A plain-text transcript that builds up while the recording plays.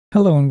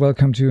Hello and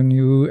welcome to a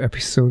new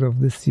episode of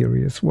this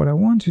series. What I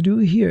want to do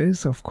here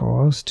is, of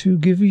course, to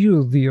give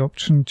you the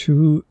option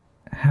to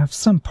have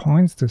some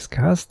points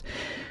discussed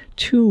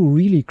to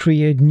really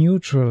create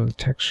neutral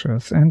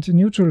textures. And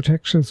neutral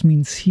textures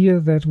means here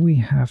that we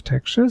have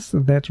textures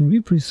that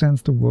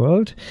represents the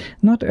world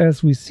not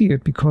as we see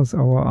it, because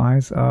our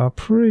eyes are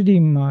pretty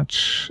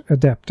much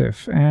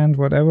adaptive, and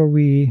whatever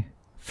we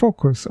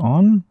focus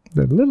on,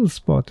 the little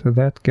spot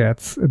that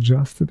gets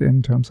adjusted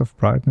in terms of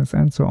brightness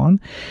and so on.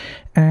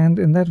 And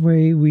in that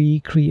way we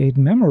create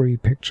memory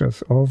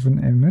pictures of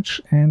an image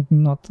and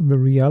not the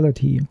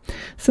reality.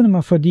 Cinema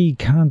 4D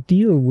can't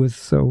deal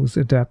with those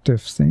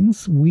adaptive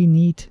things. We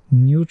need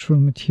neutral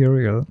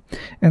material.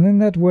 And in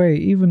that way,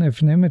 even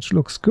if an image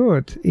looks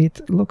good,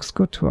 it looks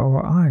good to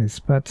our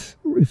eyes. But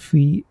if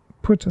we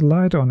put a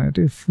light on it,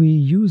 if we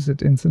use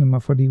it in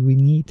Cinema 4D, we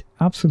need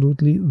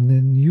absolutely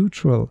the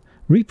neutral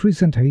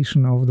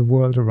representation of the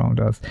world around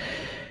us.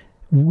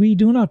 We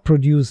do not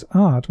produce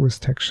art with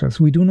textures.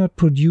 We do not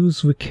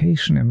produce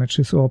vacation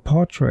images or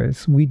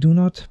portraits. We do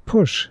not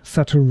push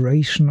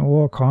saturation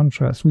or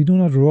contrast. We do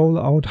not roll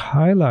out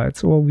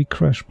highlights or we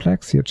crash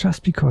blacks here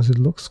just because it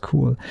looks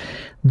cool.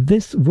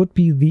 This would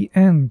be the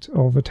end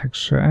of a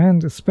texture,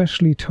 and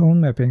especially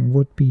tone mapping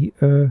would be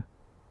a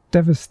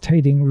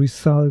devastating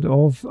result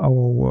of our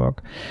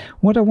work.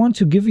 What I want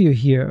to give you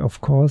here, of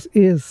course,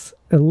 is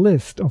a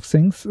list of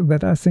things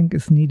that I think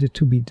is needed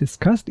to be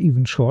discussed,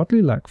 even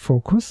shortly, like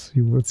focus.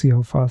 You will see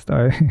how fast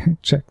I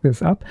check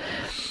this up.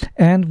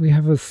 And we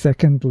have a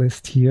second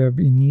list here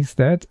beneath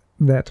that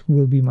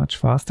will be much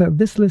faster.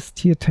 This list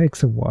here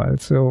takes a while,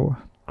 so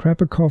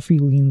grab a coffee,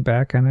 lean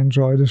back and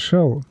enjoy the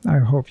show. I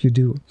hope you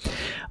do.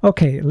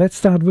 Okay, let's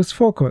start with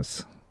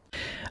focus.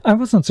 I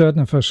wasn't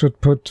certain if I should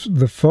put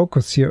the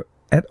focus here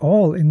at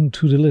all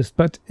into the list,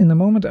 but in the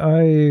moment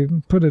I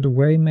put it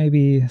away,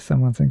 maybe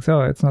someone thinks,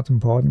 oh, it's not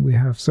important, we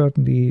have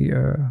certainly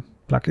a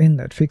plug-in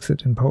that fix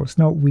it in post.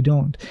 No, we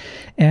don't.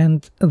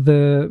 And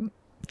the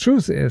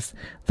truth is,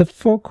 the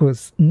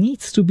focus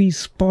needs to be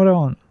spot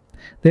on.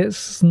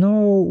 There's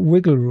no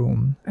wiggle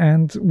room,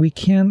 and we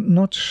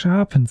cannot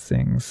sharpen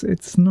things.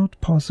 It's not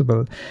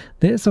possible.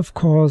 There's of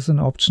course an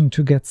option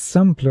to get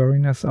some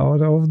blurriness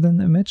out of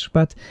an image,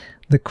 but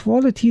the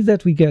quality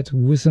that we get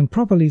with a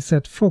properly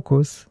set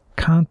focus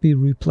can't be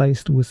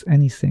replaced with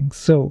anything.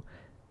 So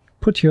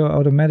put your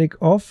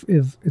automatic off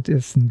if it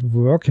isn't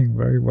working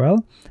very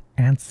well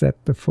and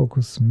set the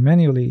focus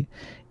manually.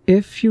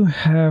 If you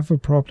have a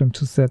problem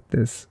to set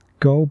this,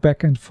 go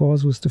back and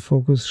forth with the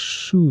focus,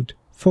 shoot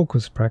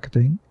focus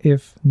bracketing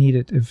if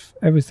needed. If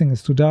everything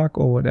is too dark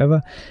or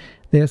whatever,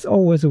 there's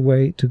always a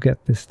way to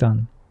get this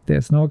done.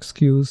 There's no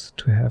excuse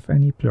to have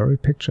any blurry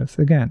pictures.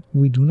 Again,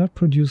 we do not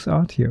produce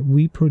art here,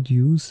 we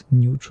produce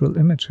neutral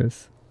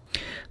images.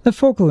 The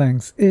focal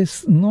length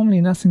is normally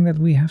nothing that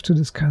we have to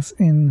discuss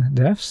in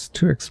depth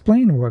to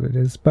explain what it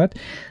is, but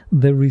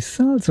the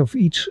results of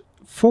each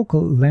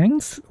focal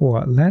length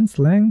or lens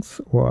length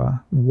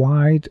or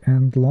wide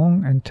and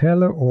long and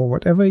tele or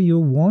whatever you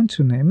want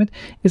to name it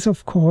is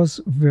of course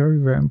very,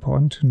 very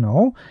important to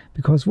know,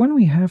 because when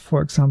we have,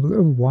 for example,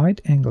 a wide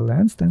angle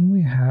lens, then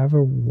we have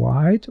a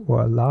wide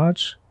or a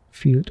large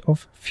field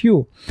of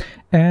view,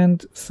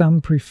 and some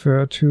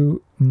prefer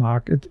to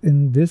mark it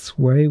in this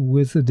way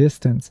with a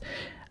distance.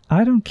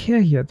 I don't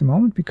care here at the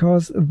moment,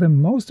 because the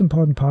most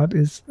important part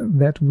is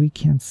that we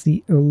can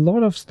see a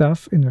lot of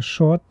stuff in a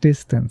short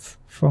distance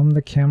from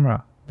the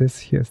camera. This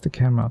here's the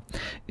camera.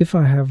 If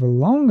I have a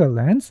longer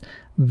lens,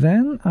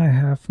 then I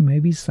have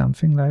maybe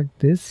something like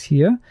this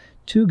here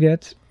to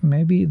get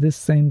maybe the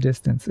same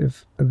distance.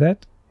 If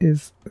that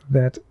is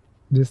that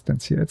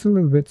distance here. It's a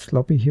little bit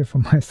sloppy here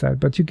from my side,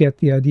 but you get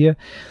the idea.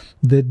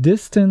 The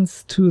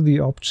distance to the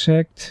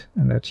object,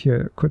 and that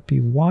here could be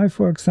Y,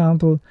 for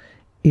example,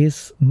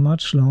 is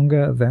much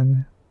longer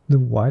than the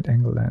wide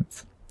angle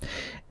lens.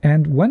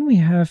 And when we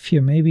have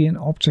here maybe an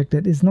object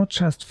that is not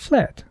just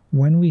flat,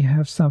 when we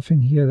have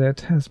something here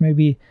that has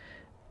maybe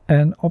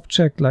an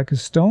object like a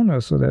stone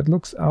or so that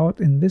looks out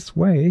in this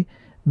way,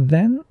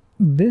 then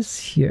this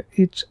here,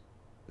 it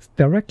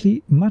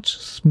directly much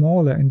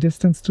smaller in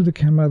distance to the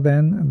camera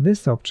than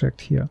this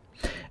object here.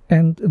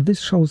 And this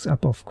shows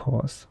up, of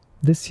course.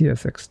 This here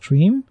is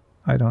extreme.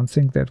 I don't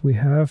think that we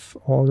have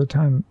all the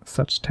time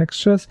such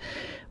textures,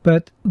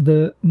 but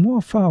the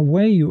more far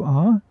away you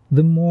are,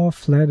 the more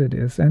flat it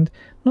is. And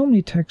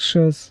normally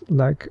textures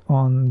like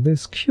on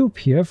this cube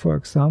here, for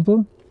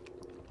example,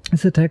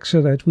 is a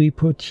texture that we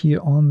put here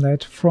on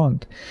that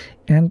front.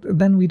 And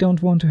then we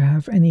don't want to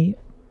have any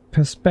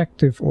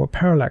perspective or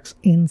parallax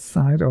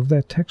inside of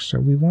that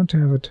texture. We want to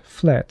have it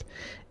flat.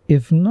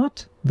 If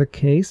not the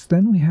case,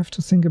 then we have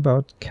to think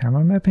about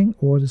camera mapping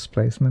or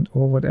displacement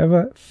or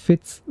whatever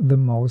fits the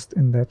most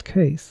in that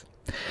case.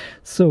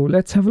 So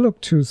let's have a look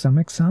to some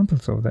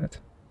examples of that.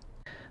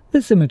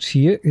 This image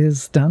here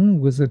is done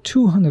with a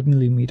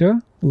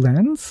 200mm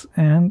lens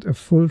and a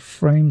full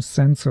frame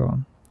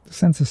sensor. The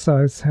sensor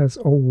size has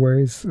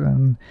always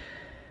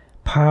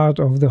part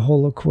of the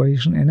whole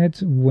equation in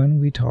it when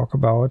we talk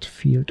about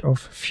field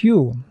of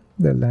view.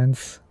 the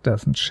lens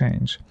doesn't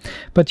change.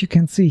 But you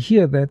can see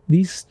here that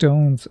these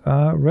stones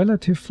are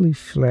relatively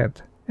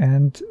flat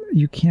and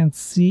you can't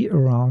see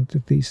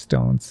around these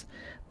stones.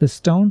 The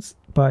stones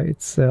by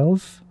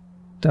itself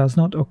does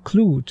not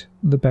occlude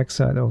the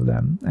backside of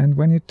them. And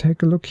when you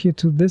take a look here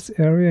to this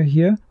area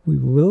here, we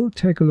will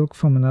take a look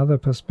from another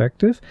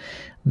perspective,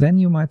 then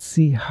you might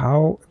see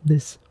how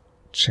this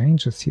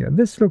changes here.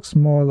 This looks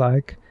more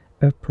like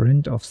a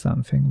print of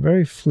something,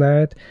 very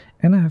flat,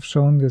 and I have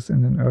shown this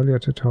in an earlier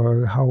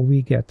tutorial how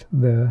we get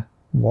the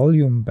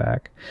volume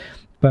back.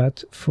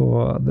 But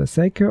for the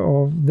sake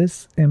of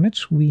this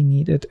image, we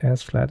need it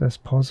as flat as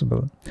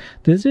possible.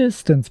 The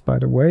distance, by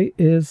the way,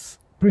 is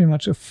pretty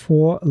much a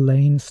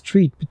 4-lane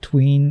street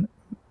between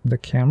the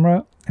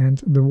camera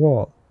and the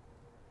wall.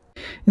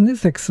 In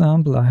this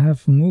example, I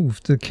have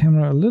moved the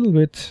camera a little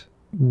bit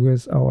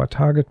with our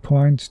target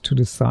point to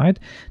the side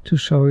to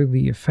show you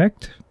the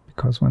effect,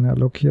 because when I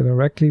look here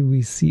directly,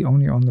 we see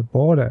only on the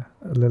border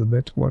a little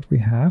bit what we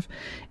have.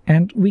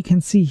 And we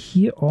can see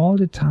here all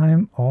the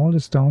time all the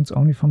stones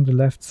only from the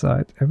left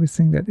side.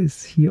 Everything that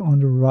is here on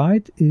the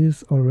right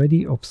is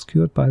already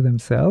obscured by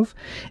themselves.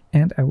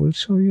 And I will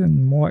show you a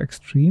more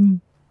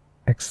extreme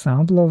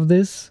example of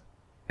this.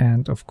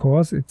 And of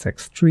course it's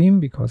extreme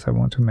because I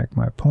want to make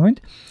my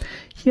point.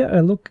 Here I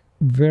look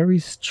very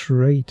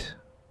straight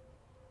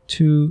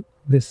to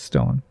this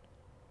stone,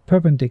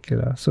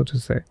 perpendicular, so to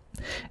say.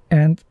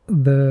 And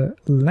the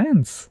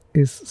lens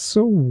is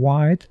so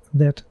wide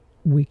that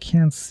we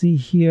can see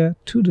here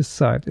to the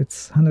side.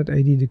 It's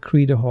 180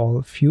 degree the whole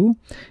view.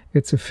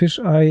 It's a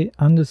fisheye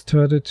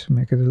undistorted to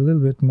make it a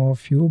little bit more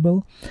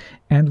viewable.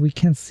 And we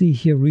can see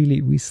here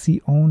really, we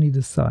see only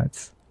the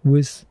sides.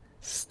 With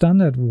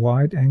standard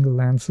wide angle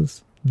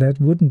lenses, that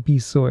wouldn't be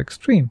so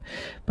extreme.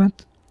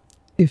 But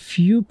if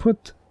you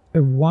put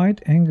a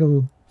wide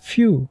angle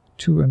view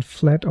to a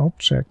flat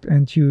object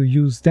and you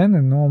use then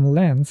a normal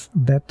lens,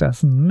 that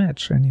doesn't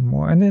match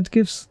anymore, and it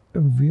gives a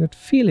weird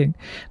feeling.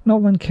 No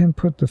one can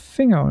put the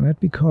finger on it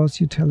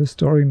because you tell a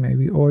story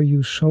maybe, or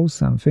you show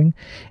something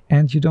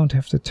and you don't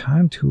have the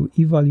time to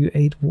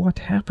evaluate what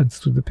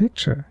happens to the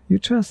picture. You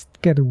just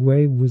get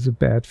away with a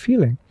bad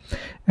feeling.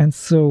 And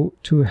so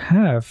to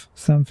have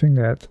something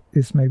that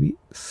is maybe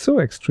so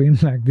extreme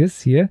like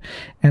this here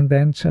and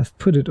then just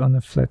put it on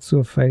a flat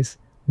surface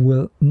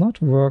will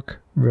not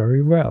work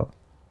very well.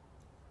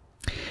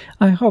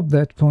 I hope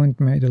that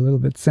point made a little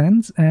bit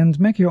sense, and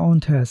make your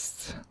own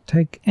tests.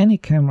 Take any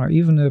camera,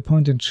 even a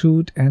point and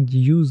shoot, and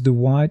use the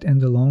wide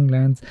and the long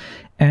lens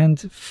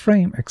and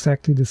frame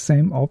exactly the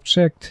same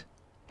object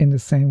in the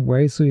same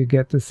way so you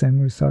get the same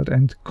result,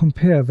 and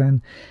compare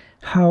then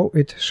how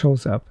it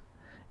shows up.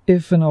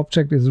 If an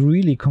object is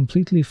really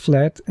completely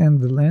flat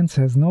and the lens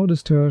has no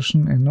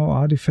distortion and no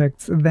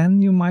artifacts,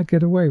 then you might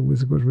get away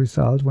with a good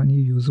result when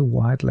you use a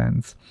wide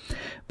lens.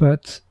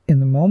 But in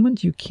the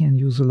moment you can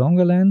use a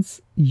longer lens,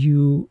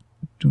 you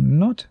do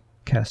not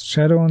cast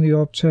shadow on the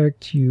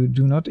object, you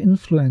do not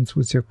influence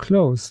with your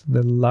clothes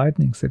the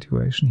lighting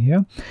situation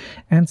here.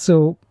 And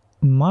so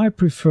my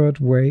preferred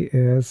way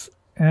is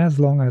as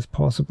long as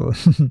possible.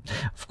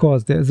 Of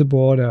course, there is a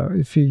border.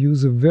 If you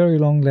use a very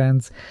long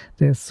lens,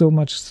 there's so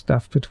much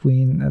stuff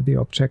between the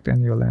object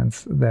and your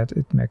lens that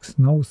it makes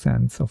no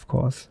sense, of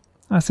course.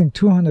 I think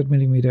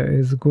 200mm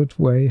is a good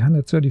way.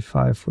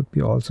 135 would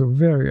be also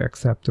very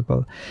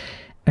acceptable,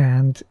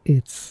 and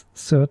it's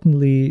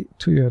certainly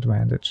to your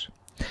advantage.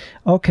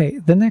 Okay,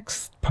 the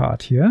next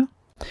part here.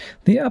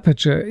 The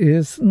aperture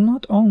is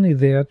not only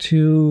there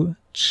to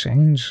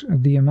change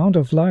the amount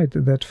of light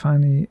that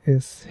finally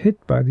is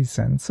hit by the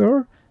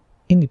sensor,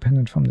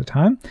 independent from the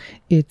time.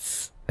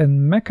 It's a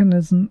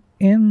mechanism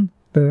in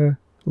the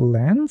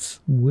lens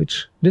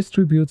which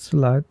distributes the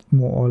light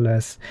more or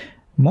less.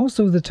 Most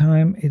of the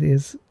time it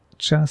is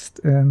just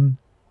an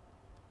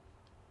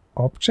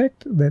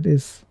object that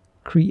is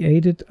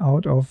created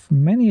out of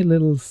many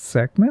little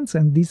segments,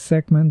 and these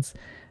segments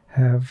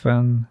have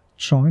a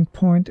joint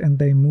point and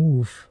they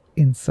move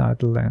inside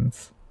the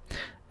lens.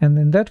 And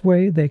in that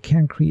way they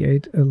can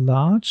create a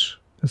large,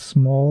 a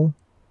small,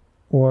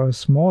 or a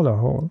smaller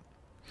hole.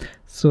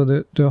 So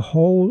the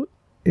hole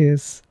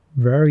is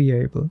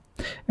variable.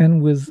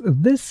 And with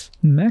this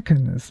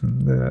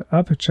mechanism, the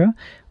aperture,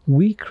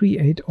 we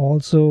create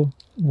also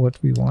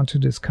what we want to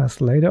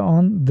discuss later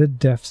on, the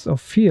depths of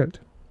field.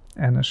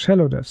 And a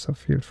shallow depth of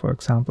field, for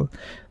example.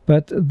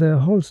 But the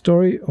whole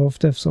story of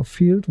depths of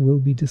field will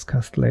be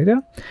discussed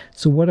later.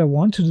 So what I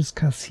want to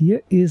discuss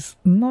here is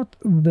not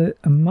the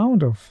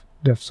amount of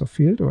depths of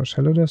field or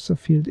shallow depths of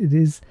field, it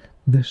is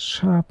the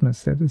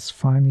sharpness that is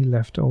finally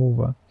left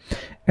over.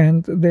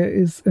 And there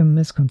is a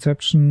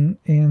misconception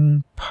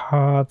in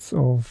parts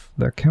of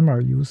the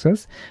camera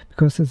users,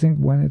 because I think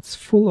when it's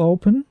full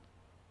open,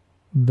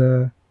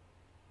 the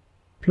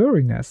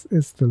blurriness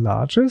is the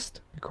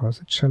largest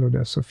because it's shallow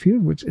depth of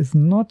field, which is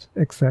not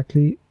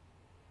exactly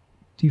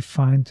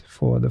defined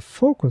for the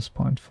focus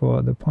point,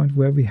 for the point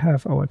where we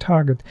have our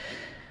target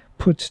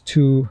put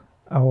to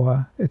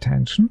our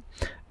attention.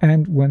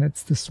 And when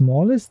it's the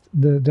smallest,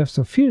 the depth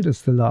of field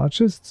is the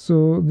largest.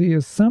 So the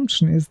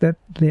assumption is that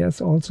there's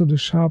also the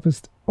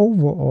sharpest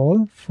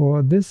overall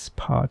for this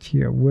part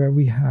here, where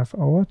we have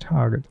our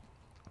target.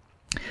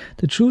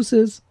 The truth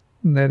is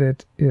that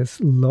it is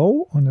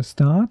low on the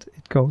start,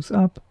 it goes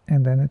up,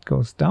 and then it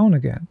goes down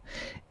again.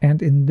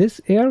 And in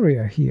this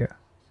area here,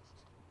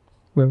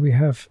 where we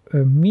have a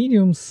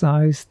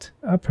medium-sized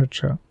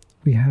aperture,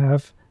 we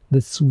have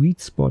the sweet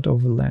spot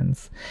of a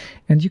lens.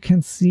 And you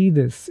can see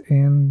this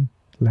in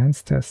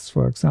lens tests,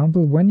 for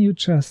example, when you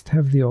just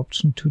have the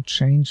option to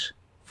change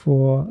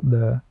for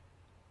the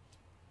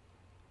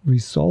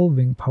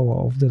resolving power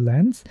of the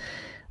lens,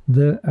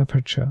 the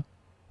aperture.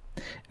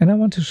 And I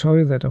want to show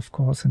you that, of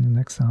course, in an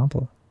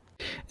example.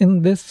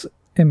 In this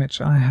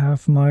image, I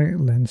have my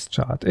lens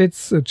chart.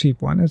 It's a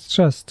cheap one. It's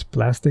just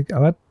plastic,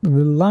 but the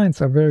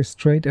lines are very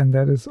straight, and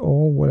that is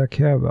all what I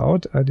care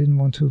about. I didn't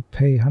want to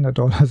pay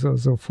 $100 or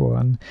so for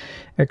an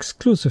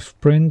exclusive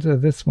print.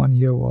 This one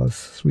here was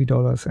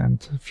 $3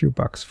 and a few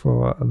bucks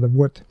for the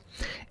wood.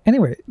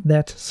 Anyway,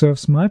 that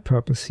serves my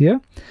purpose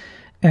here.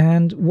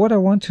 And what I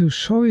want to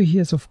show you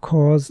here is, of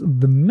course,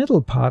 the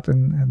middle part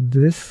in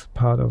this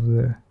part of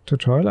the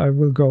tutorial. I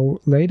will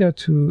go later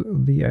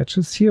to the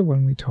edges here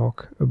when we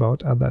talk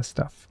about other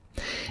stuff.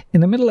 In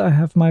the middle I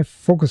have my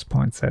focus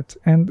point set,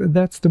 and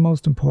that's the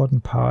most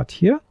important part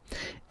here.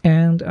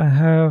 And I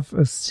have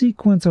a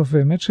sequence of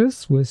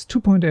images with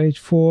 2.8,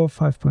 4,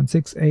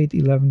 5.6, 8,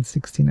 11,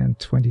 16 and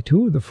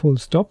 22, the full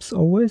stops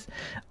always.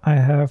 I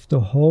have the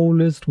whole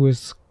list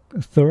with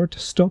third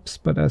stops,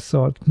 but I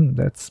thought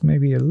that's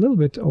maybe a little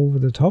bit over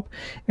the top,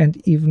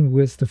 and even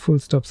with the full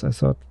stops I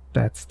thought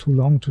that's too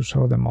long to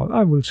show them all.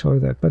 I will show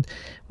that, but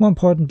more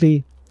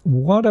importantly,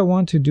 what I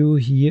want to do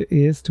here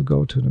is to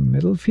go to the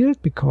middle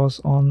field, because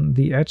on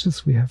the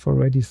edges we have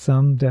already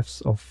some depths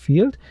of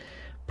field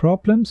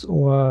problems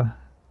or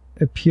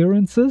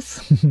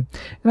appearances. And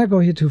I go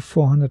here to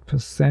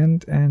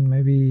 400%, and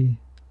maybe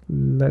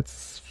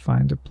let's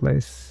find a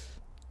place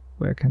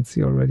where I can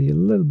see already a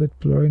little bit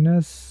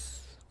blurriness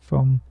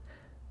from.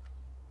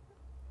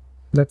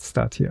 Let's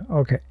start here.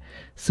 Okay,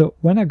 so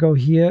when I go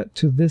here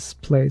to this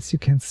place, you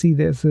can see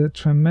there's a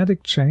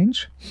dramatic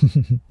change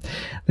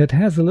that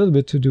has a little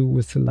bit to do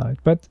with the light.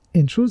 But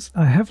in truth,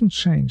 I haven't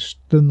changed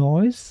the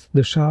noise,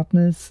 the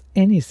sharpness,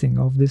 anything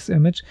of this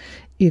image.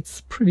 It's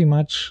pretty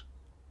much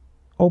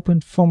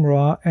opened from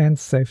RAW and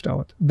saved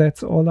out.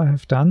 That's all I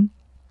have done.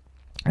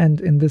 And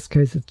in this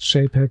case, it's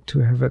JPEG to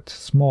have it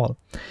small.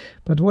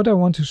 But what I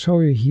want to show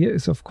you here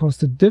is, of course,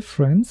 the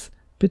difference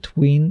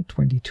between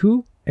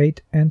 22,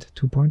 8 and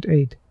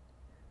 2.8.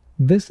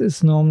 This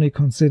is normally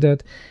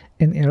considered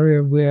an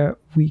area where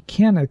we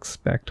can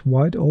expect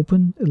wide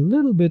open, a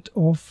little bit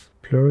of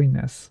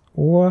blurriness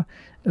or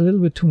a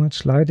little bit too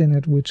much light in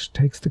it, which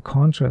takes the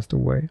contrast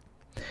away.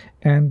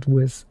 And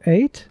with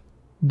 8,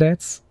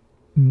 that's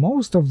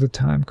most of the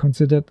time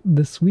considered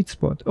the sweet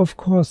spot. Of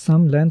course,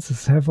 some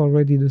lenses have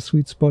already the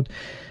sweet spot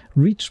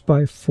reached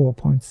by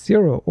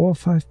 4.0 or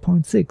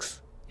 5.6.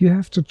 You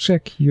have to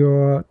check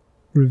your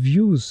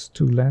reviews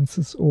to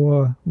lenses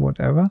or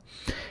whatever,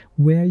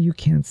 where you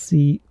can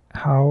see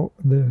how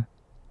the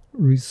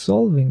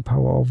resolving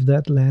power of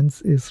that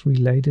lens is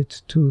related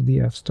to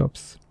the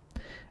f-stops.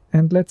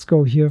 And let's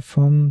go here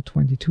from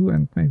 22,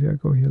 and maybe I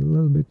go here a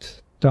little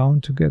bit down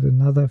to get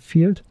another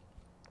field.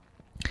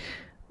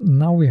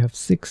 Now we have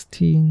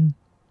 16,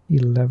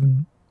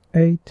 11,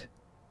 8,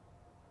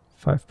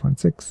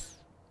 5.6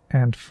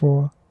 and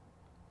 4,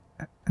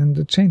 and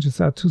the changes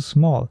are too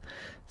small.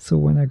 So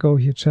when I go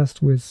here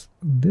just with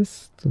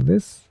this to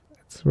this,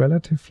 it's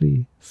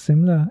relatively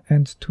similar,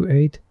 and to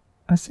 8,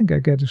 I think I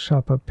get a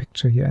sharper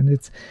picture here, and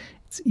it's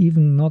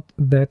even not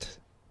that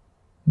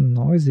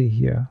noisy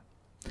here.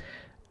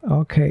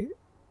 Okay,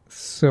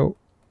 so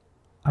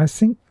I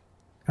think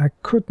I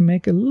could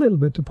make a little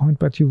bit a point,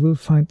 but you will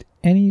find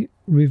any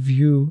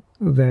review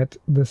that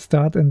the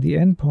start and the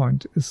end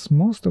point is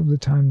most of the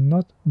time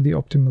not the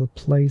optimal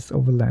place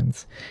of a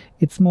lens.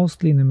 It's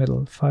mostly in the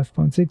middle,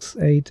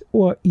 5.6, 8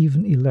 or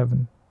even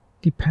 11.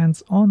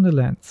 Depends on the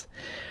lens.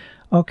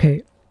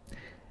 Okay,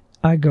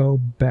 I go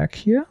back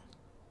here.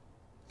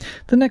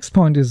 The next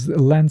point is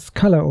lens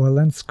color or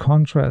lens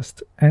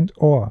contrast, and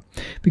or,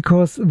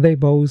 because they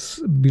both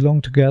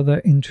belong together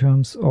in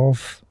terms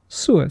of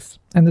source.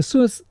 And the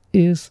source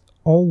is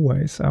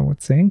always, I would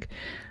think,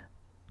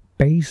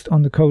 based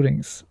on the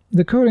coatings.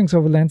 The coatings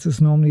of a lens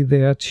is normally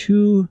there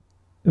to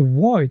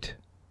avoid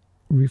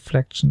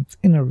reflections,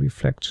 inner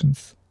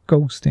reflections,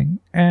 ghosting,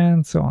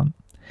 and so on.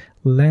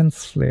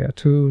 Lens flare,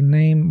 to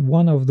name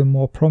one of the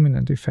more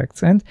prominent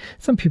effects, and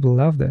some people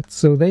love that,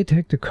 so they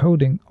take the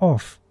coating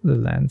off the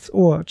lens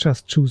or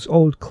just choose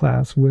old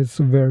class with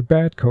very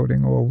bad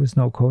coating or with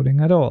no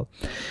coating at all,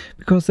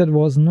 because that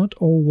was not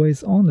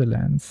always on the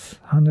lens.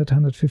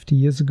 150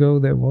 years ago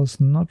there was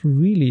not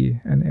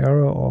really an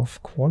era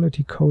of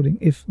quality coating,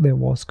 if there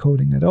was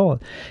coating at all,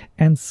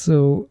 and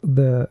so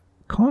the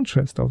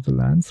contrast of the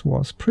lens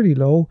was pretty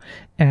low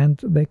and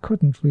they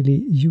couldn't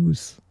really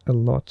use a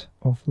lot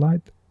of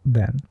light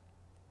then.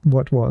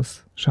 what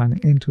was shining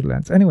into the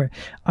lens. Anyway,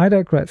 I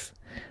digress.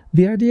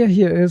 The idea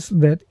here is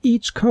that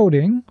each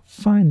coating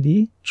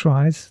finally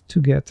tries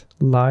to get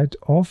light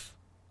off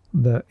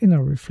the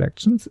inner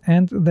reflections,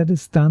 and that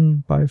is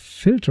done by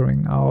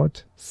filtering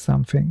out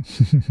something.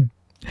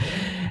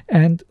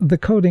 And the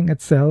coating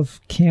itself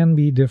can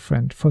be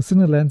different. For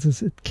cine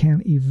lenses it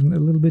can even a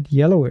little bit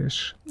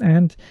yellowish,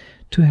 and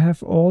to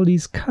have all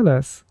these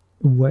colors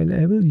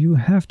available you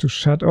have to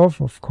shut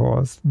off, of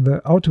course,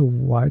 the auto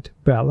white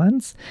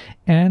balance.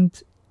 And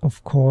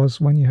of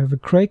course, when you have a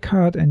gray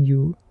card and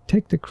you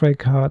take the gray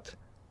card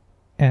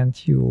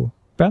and you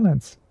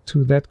balance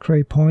to that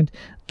gray point,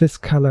 this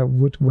color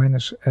would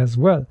vanish as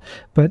well.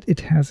 But it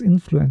has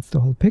influenced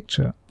the whole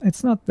picture.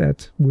 It's not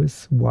that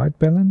with white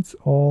balance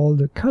all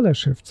the color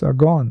shifts are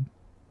gone.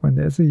 When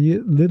there's a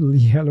little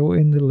yellow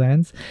in the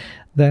lens,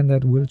 then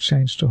that will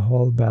change the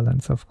whole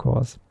balance, of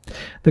course.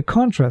 The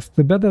contrast,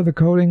 the better the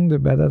coating, the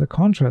better the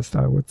contrast,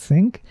 I would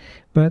think.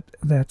 But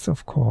that's,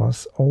 of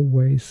course,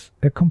 always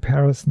a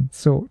comparison.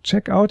 So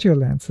check out your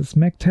lenses,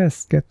 make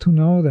tests, get to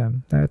know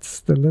them.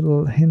 That's the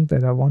little hint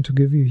that I want to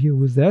give you here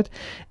with that.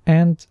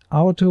 And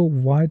auto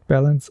white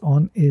balance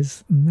on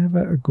is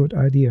never a good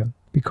idea.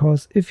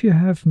 Because if you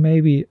have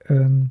maybe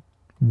a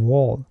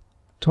wall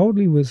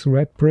totally with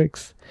red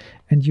bricks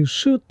and you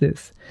shoot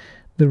this,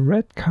 the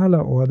red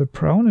color or the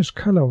brownish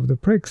color of the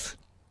bricks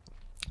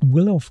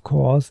will of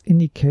course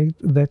indicate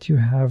that you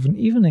have an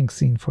evening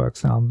scene, for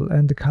example,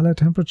 and the color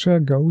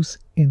temperature goes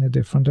in a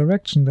different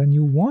direction than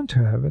you want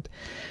to have it.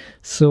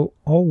 So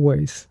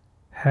always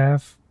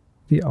have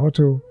the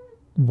auto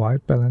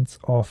white balance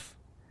off.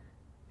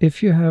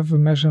 If you have a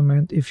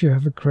measurement, if you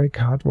have a gray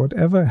card,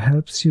 whatever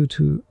helps you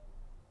to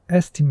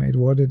estimate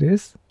what it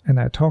is, and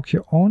I talk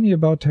here only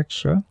about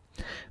texture,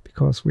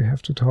 because we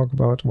have to talk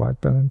about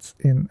white balance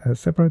in a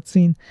separate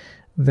scene,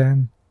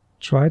 then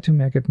try to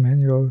make it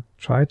manual,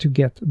 try to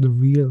get the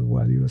real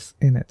values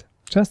in it.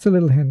 Just a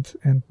little hint,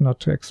 and not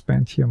to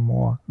expand here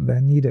more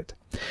than needed.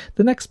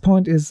 The next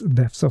point is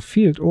depth of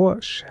field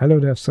or shallow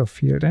depth of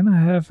field, and I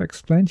have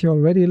explained here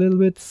already a little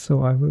bit,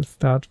 so I will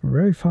start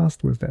very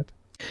fast with that.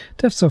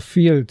 Depth of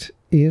field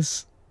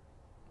is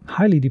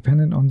highly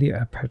dependent on the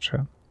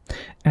aperture,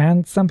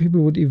 and some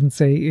people would even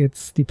say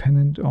it's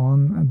dependent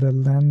on the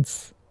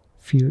lens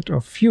field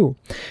of view.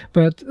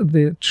 But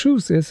the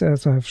truth is,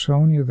 as I've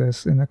shown you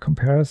this in a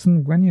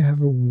comparison, when you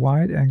have a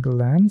wide angle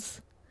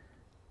lens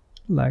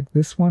like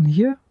this one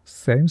here,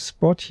 same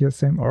spot here,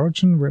 same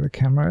origin where the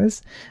camera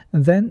is,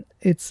 then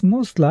it's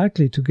most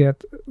likely to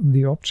get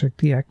the object,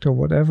 the actor,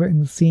 whatever in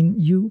the scene,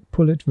 you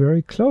pull it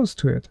very close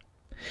to it.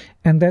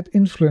 And that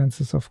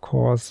influences, of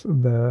course,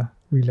 the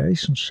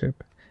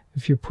relationship.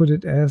 If you put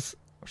it as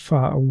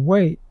far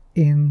away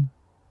in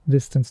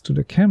distance to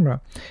the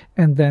camera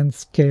and then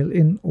scale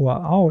in or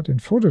out in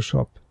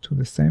Photoshop to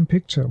the same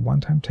picture, one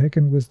time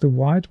taken with the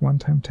wide, one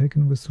time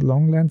taken with the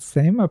long lens,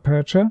 same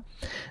aperture,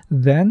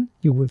 then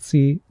you will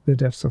see the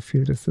depth of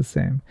field is the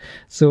same.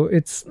 So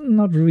it's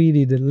not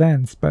really the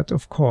lens, but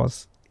of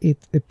course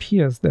it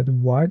appears that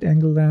wide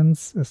angle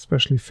lens,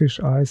 especially fish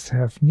eyes,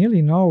 have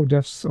nearly no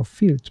depths of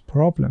field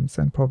problems,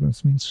 and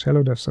problems means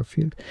shallow depths of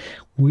field,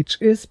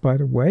 which is, by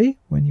the way,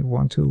 when you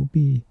want to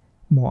be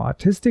more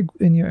artistic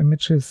in your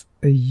images,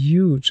 a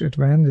huge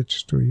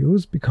advantage to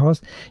use,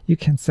 because you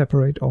can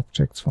separate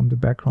objects from the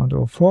background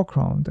or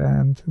foreground,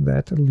 and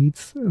that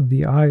leads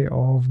the eye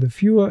of the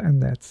viewer,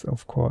 and that's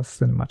of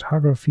course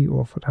cinematography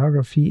or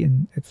photography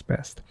in its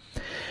best.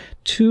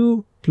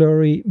 Too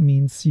blurry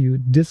means you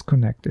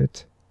disconnect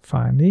it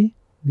finally,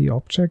 the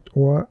object,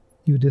 or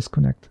you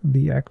disconnect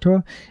the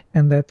actor,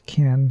 and that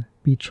can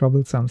be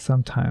troublesome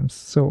sometimes.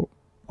 So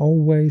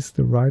always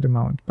the right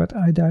amount, but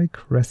I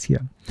digress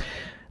here.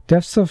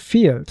 Depth of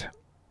field.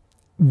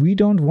 We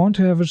don't want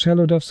to have a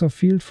shallow depth of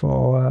field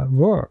for our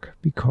work,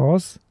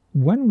 because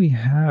when we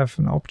have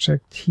an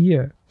object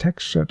here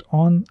textured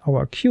on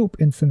our cube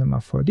in Cinema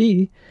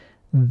 4D,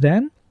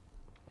 then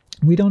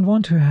we don't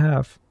want to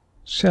have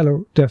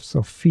shallow depths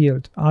of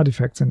field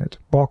artifacts in it,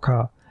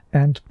 bokeh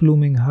and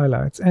blooming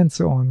highlights and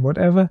so on,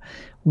 whatever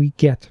we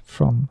get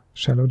from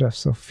shallow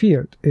depths of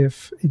field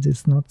if it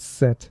is not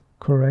set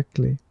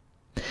correctly.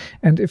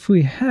 And if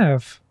we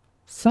have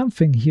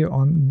something here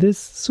on this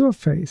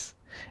surface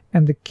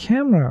and the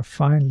camera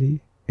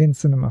finally in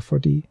Cinema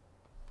 4D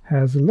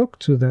has a look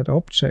to that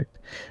object,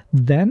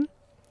 then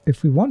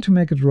if we want to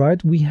make it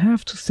right, we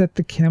have to set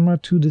the camera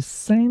to the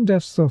same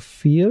depth of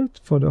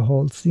field for the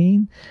whole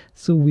scene,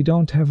 so we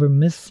don't have a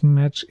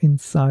mismatch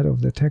inside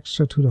of the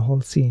texture to the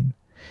whole scene.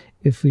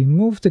 If we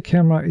move the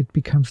camera, it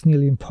becomes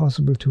nearly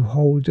impossible to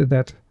hold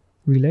that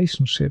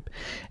relationship,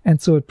 and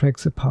so it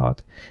breaks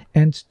apart.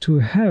 And to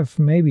have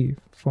maybe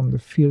from the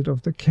field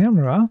of the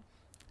camera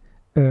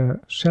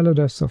shallow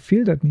depth of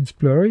field, that means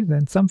blurry,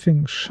 then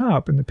something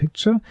sharp in the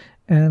picture,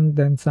 and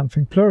then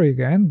something blurry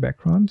again,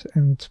 background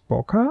and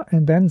bokeh,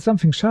 and then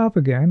something sharp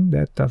again,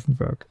 that doesn't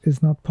work.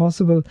 Is not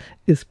possible.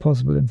 Is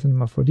possible in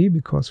Cinema 4D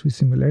because we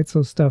simulate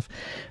those stuff,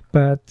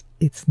 but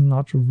it's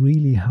not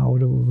really how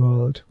the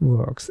world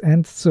works.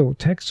 And so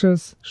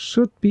textures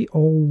should be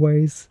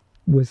always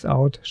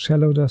without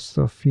shallow depth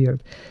of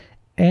field.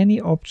 Any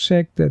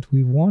object that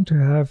we want to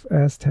have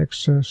as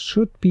texture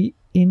should be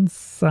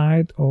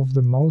inside of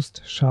the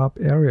most sharp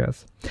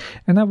areas.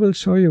 And I will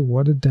show you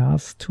what it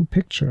does to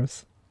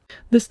pictures.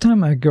 This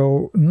time I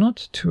go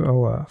not to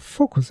our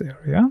focus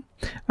area,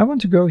 I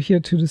want to go here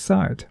to the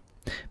side,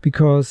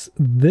 because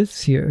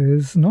this here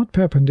is not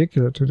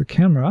perpendicular to the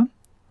camera.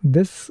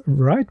 This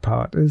right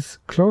part is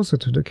closer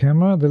to the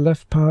camera, the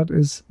left part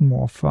is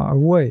more far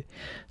away.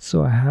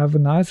 So I have a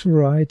nice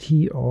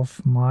variety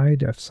of my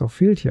depth of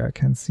field here. I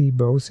can see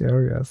both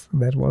areas.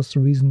 That was the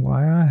reason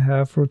why I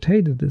have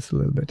rotated this a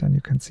little bit. And you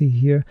can see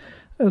here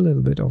a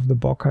little bit of the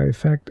bokeh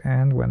effect.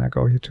 And when I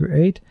go here to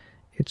 8,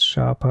 it's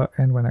sharper.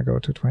 And when I go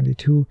to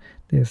 22,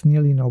 there's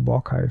nearly no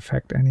bokeh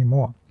effect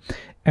anymore.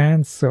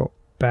 And so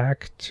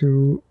back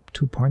to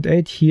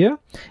 2.8 here,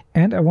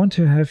 and I want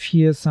to have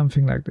here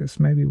something like this,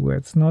 maybe where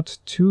it's not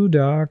too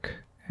dark,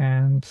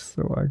 and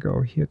so I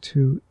go here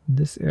to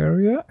this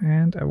area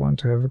and I want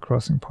to have a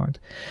crossing point.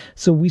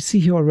 So we see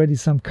here already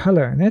some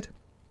color in it,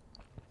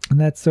 and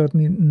that's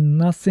certainly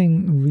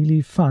nothing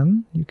really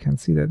fun. You can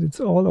see that it's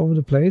all over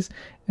the place,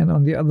 and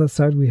on the other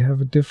side we have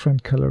a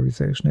different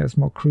colorization. There's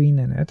more green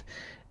in it,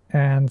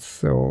 and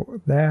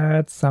so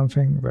that's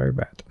something very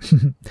bad.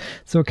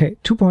 So okay,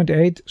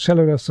 2.8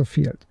 shallow depth of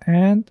field,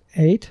 and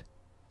 8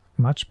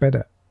 much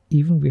better.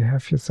 Even we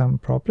have here some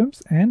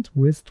problems, and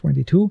with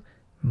 22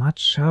 much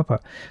sharper,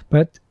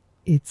 but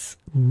it's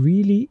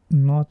really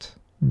not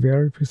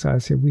very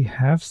precise here. We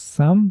have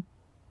some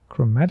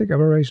chromatic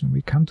aberration.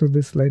 We come to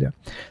this later.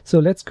 So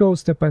let's go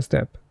step by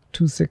step.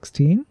 To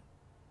 16,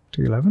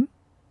 to 11,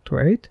 to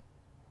 8,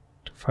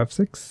 to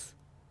 5.6,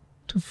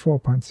 to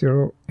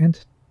 4.0,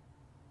 and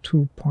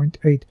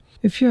 2.8.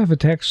 If you have a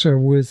texture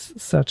with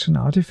such an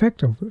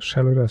artifact of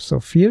shallow depth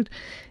of field,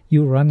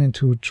 you run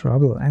into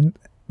trouble, and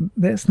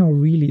there's no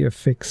really a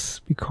fix,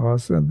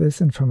 because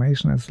this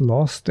information is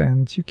lost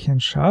and you can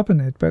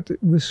sharpen it. But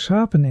with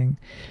sharpening,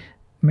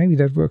 maybe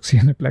that works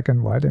here in a black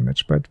and white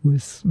image, but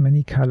with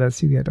many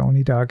colors you get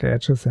only dark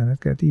edges, and it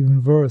gets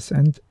even worse.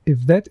 And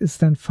if that is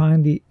then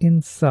finally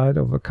inside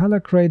of a color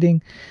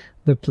grading,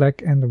 the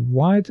black and the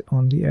white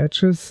on the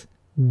edges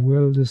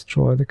will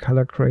destroy the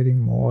color grading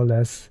more or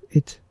less.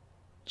 It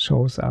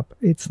shows up.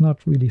 It's not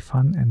really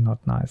fun and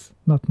not nice.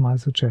 Not my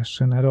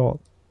suggestion at all.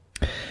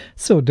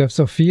 So depth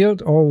of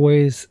field,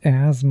 always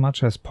as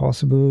much as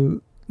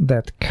possible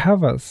that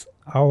covers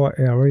our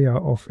area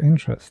of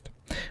interest.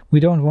 We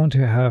don't want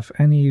to have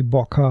any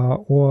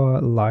bokeh or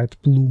light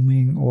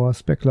blooming or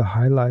specular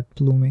highlight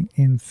blooming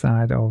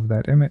inside of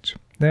that image.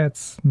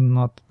 That's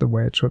not the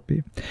way it should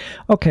be.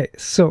 Okay,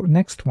 so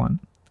next one.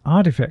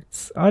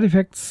 Artifacts.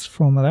 Artifacts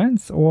from a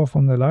lens or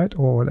from the light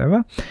or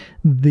whatever.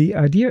 The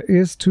idea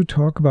is to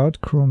talk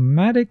about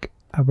chromatic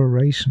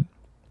aberration,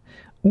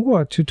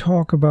 or to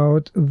talk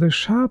about the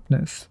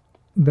sharpness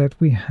that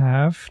we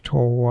have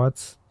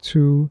towards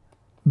to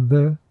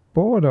the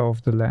border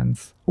of the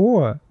lens,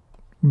 or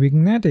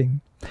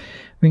vignetting.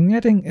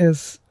 Vignetting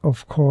is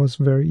of course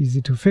very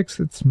easy to fix.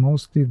 It's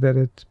mostly that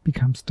it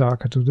becomes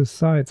darker to the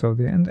sides of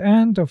the end,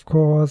 and of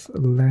course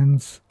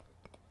lens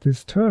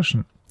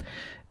distortion.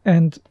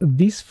 And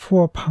these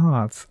 4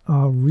 parts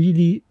are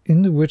really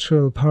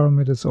individual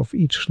parameters of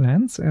each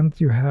lens, and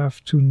you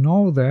have to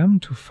know them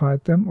to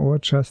fight them, or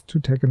just to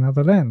take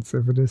another lens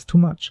if it is too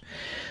much.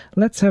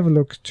 Let's have a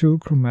look to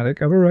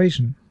chromatic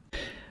aberration.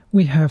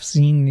 We have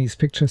seen these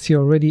pictures here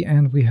already,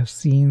 and we have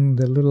seen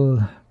the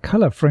little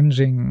color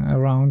fringing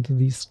around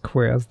these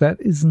squares.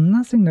 That is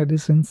nothing that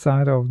is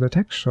inside of the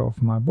texture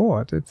of my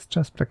board. It's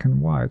just black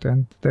and white,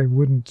 and they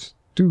wouldn't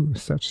do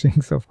such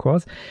things, of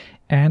course,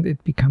 and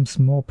it becomes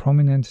more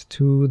prominent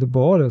to the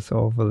borders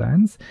of the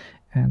lens.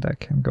 And I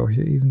can go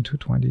here even to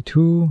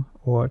 22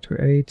 or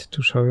to 8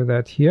 to show you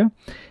that here,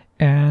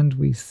 and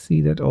we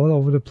see that all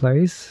over the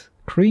place,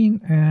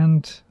 green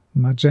and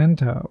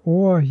magenta,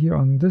 or here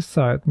on this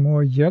side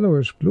more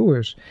yellowish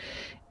bluish.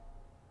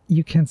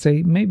 You can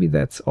say maybe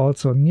that's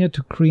also near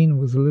to green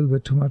with a little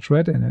bit too much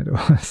red in it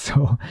or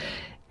so.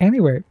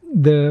 Anyway,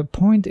 the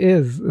point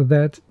is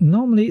that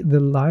normally the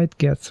light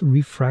gets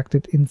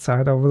refracted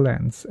inside of a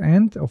lens,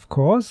 and of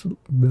course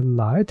the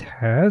light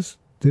has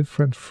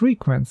different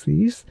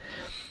frequencies,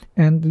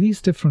 and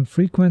these different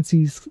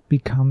frequencies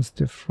becomes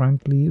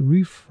differently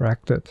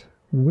refracted,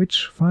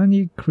 which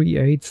finally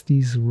creates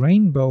these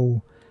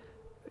rainbow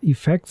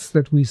effects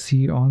that we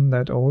see on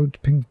that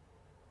old Pink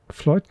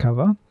Floyd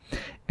cover,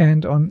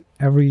 and on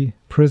every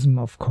prism,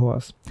 of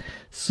course.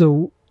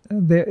 So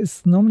there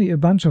is normally a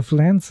bunch of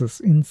lenses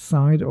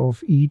inside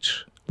of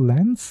each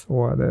lens,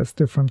 or there's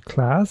different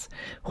class,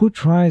 who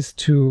tries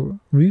to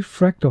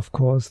refract, of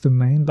course, the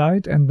main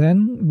light, and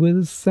then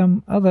with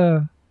some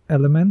other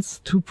elements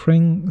to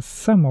bring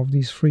some of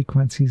these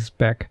frequencies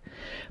back.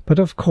 But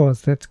of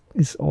course that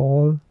is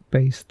all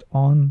based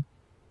on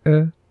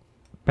a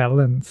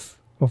balance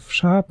of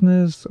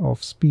sharpness,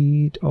 of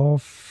speed,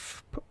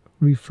 of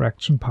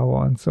refraction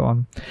power, and so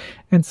on.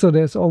 And so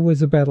there's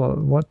always a battle.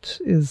 What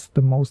is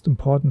the most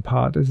important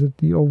part? Is it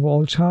the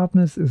overall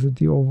sharpness? Is it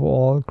the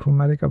overall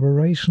chromatic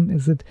aberration?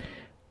 Is it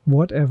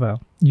whatever.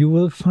 You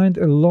will find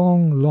a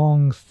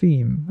long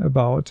theme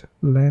about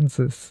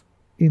lenses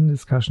in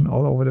discussion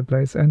all over the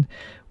place. And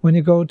when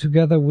you go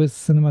together with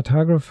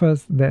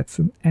cinematographers, that's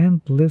an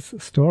endless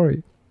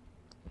story.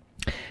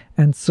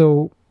 And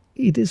so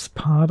it is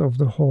part of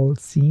the whole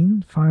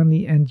scene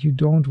finally, and you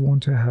don't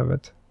want to have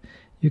it.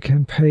 You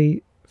can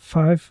pay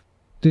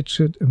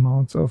 5-digit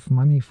amounts of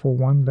money for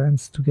one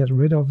lens to get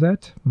rid of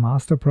that,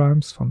 master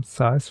primes from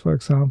Zeiss, for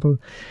example,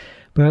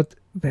 but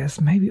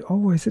there's maybe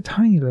always a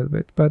tiny little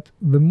bit. But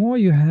the more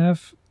you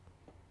have,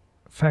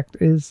 fact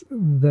is,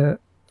 the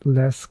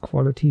less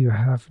quality you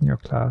have in your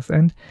class.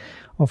 And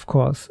of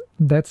course,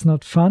 that's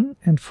not fun,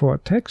 and for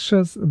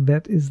textures,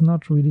 that is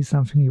not really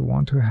something you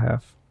want to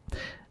have.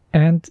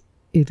 And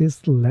it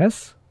is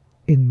less,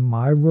 in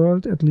my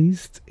world at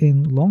least,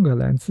 in longer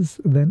lenses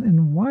than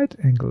in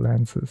wide-angle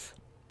lenses.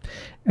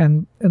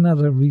 And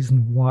another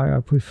reason why I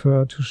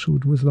prefer to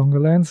shoot with longer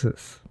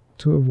lenses,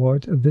 to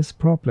avoid this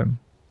problem.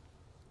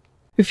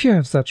 If you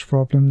have such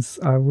problems,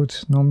 I would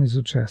normally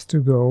suggest to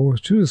go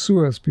to the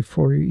sewers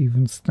before you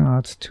even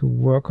start to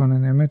work on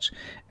an image,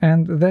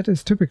 and that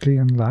is typically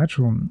in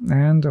Lightroom.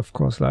 And of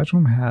course,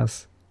 Lightroom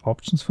has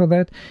options for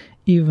that.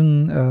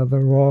 Even the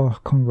RAW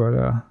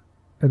converter,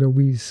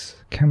 Adobe's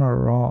Camera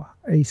Raw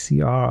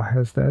ACR,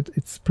 has that.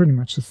 It's pretty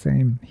much the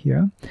same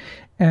here.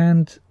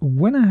 And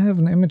when I have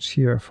an image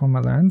here from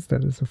a lens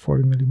that is a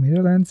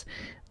 40mm lens,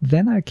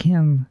 then I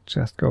can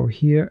just go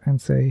here and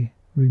say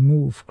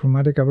remove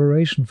chromatic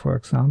aberration, for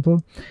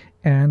example,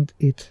 and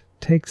it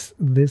takes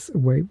this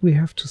away. We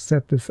have to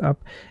set this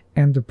up,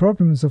 and the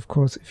problem is, of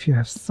course, if you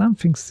have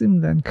something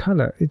similar in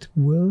color, it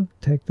will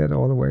take that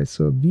all away.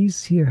 So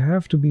these here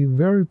have to be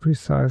very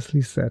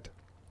precisely set.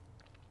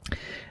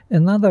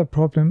 Another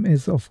problem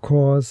is, of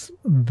course,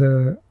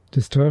 the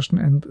distortion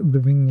and the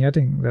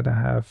vignetting that I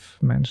have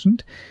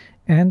mentioned,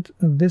 and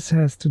this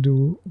has to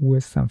do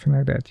with something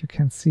like that. You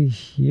can see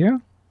here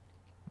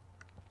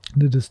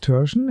the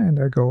distortion, and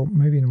I go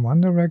maybe in one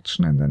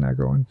direction and then I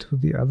go into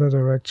the other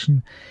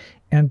direction.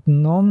 And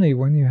normally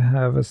when you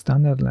have a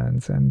standard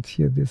lens, and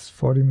here this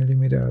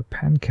 40mm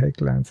pancake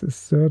lens is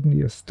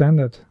certainly a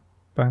standard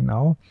by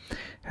now,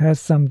 has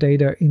some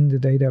data in the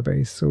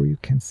database, so you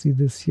can see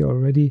this here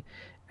already.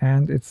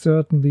 And it's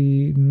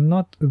certainly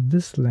not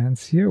this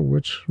lens here,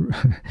 which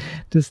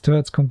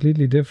distorts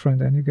completely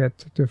different, and you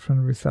get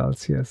different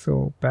results here.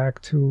 So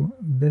back to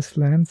this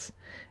lens,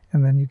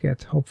 and then you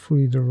get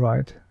hopefully the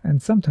right.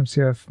 And sometimes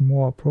you have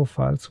more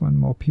profiles when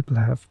more people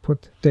have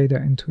put data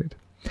into it.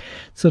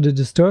 So the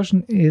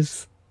distortion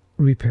is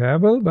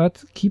repairable,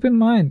 but keep in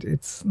mind,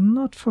 it's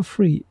not for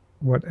free.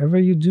 Whatever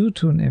you do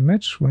to an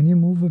image, when you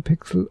move a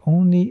pixel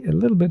only a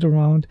little bit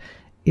around,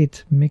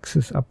 it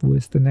mixes up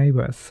with the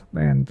neighbors,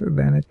 and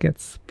then it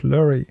gets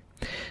blurry.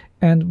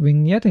 And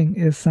vignetting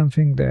is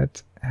something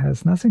that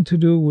has nothing to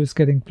do with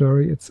getting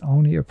blurry. It's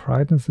only a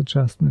brightness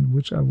adjustment,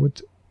 which I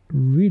would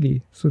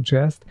really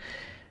suggest.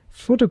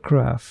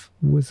 Photograph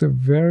with a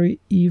very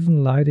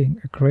even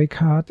lighting, a gray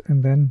card,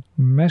 and then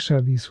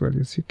measure these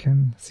values. You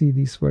can see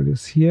these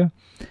values here,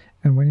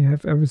 and when you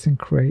have everything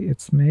gray,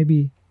 it's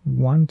maybe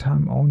one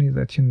time only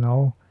that you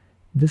know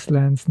this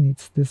lens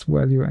needs this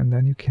value, and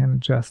then you can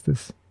adjust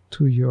this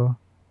to your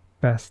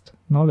best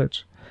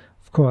knowledge.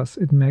 Of course,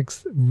 it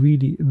makes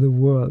really the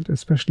world,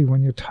 especially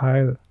when you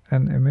tile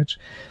an image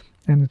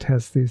and it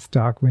has this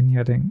dark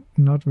vignetting.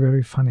 Not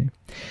very funny.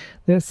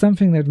 There's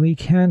something that we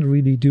can't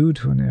really do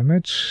to an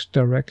image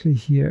directly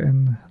here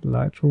in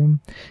Lightroom,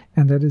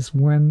 and that is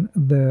when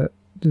the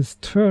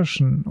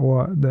distortion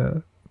or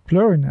the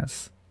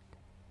blurriness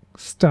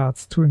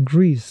starts to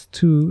increase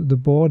to the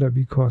border,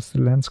 because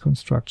the lens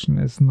construction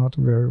is not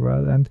very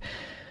well. And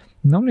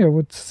normally I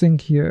would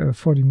think here a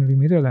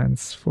 40mm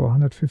lens for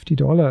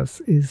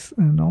 $150 is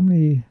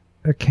normally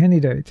a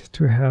candidate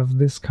to have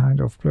this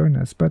kind of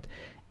blurriness, but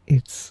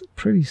it's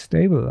pretty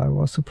stable. I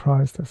was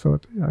surprised. I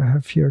thought I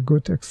have here a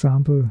good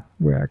example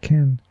where I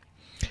can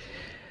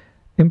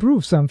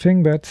improve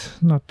something, but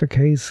not the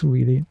case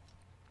really.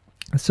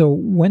 So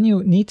when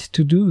you need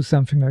to do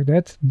something like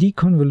that,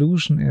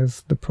 deconvolution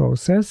is the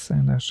process,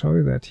 and I'll show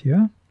you that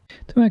here.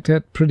 To make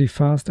that pretty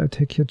fast, I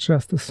take here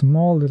just a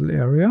small little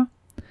area,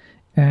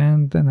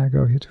 and then I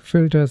go here to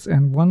filters,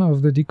 and one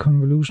of the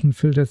deconvolution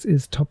filters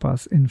is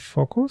topaz in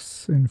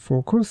focus,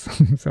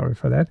 sorry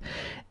for that.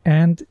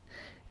 And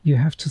you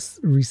have to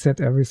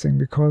reset everything,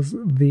 because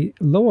the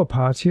lower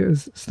part here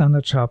is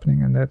standard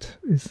sharpening, and that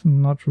is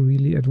not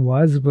really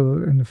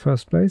advisable in the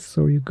first place.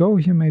 So you go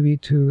here maybe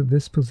to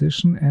this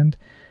position, and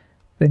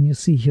then you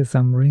see here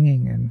some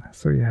ringing in.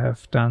 So you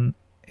have done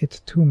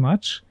it too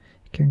much.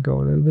 You can go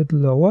a little bit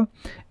lower,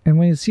 and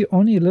when you see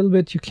only a little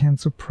bit, you can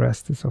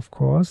suppress this, of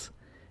course.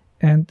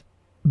 And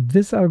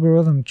this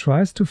algorithm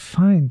tries to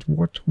find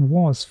what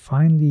was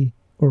finally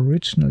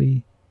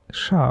originally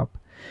sharp.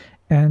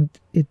 And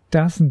it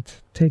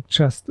doesn't take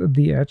just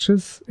the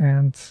edges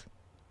and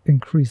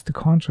increase the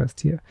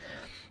contrast here.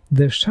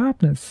 The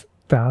sharpness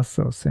does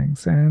those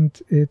things,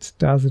 and it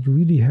does it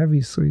really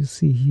heavy. So you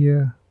see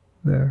here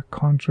the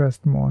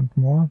contrast more and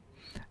more.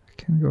 I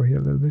can go here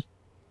a little bit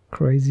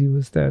crazy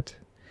with that.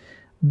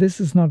 this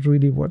is not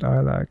really what I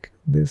like.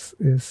 This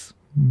is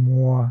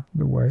more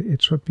the way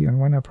it should be. And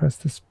when I press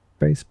the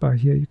space bar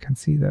here, you can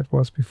see that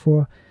was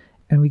before,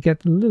 and we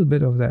get a little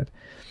bit of that.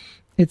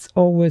 It's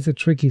always a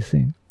tricky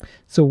thing.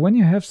 So when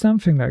you have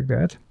something like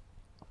that,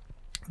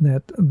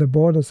 that the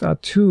borders are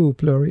too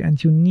blurry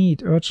and you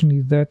need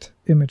urgently that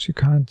image, you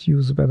can't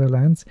use a better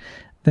lens,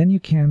 then you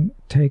can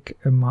take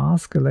a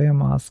mask, a layer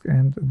mask,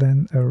 and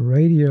then a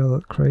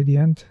radial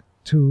gradient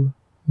to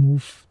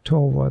move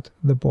toward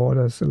the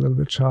borders a little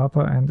bit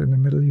sharper, and in the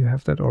middle you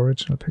have that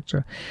original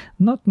picture.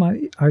 Not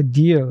my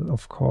ideal,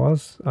 of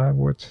course. I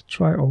would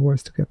try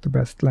always to get the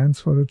best lens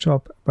for the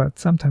job, but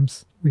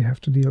sometimes we have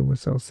to deal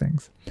with those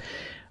things.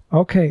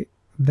 Okay,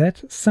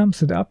 that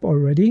sums it up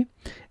already,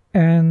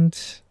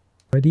 and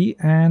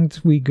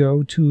we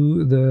go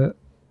to the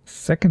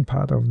second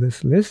part of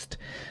this list.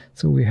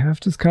 So we have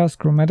discussed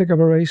chromatic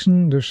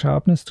aberration, the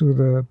sharpness to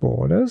the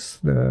borders,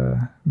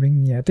 the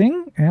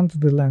vignetting, and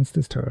the lens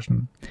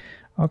distortion.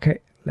 Okay,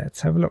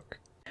 let's have a look.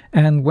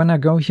 And when I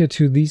go here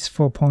to these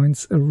 4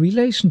 points, a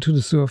relation to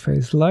the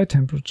surface, light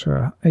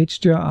temperature,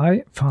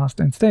 HDRI, fast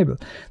and stable.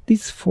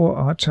 These 4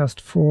 are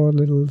just 4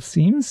 little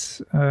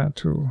themes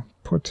to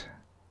put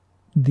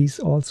these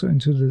also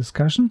into the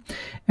discussion.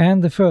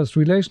 And the first,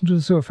 relation to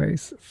the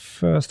surface.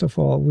 First of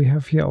all, we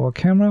have here our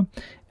camera,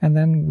 and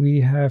then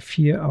we have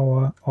here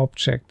our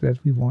object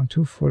that we want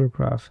to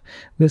photograph.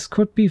 This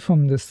could be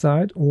from the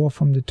side or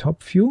from the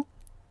top view.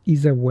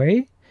 Either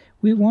way,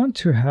 we want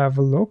to have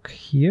a look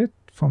here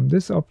from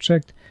this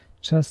object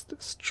just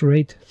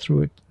straight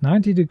through it,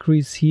 90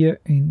 degrees here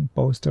in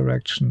both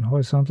directions,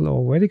 horizontal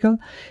or vertical,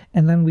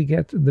 and then we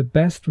get the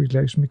best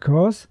relation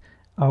because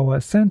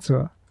our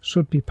sensor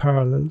should be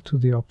parallel to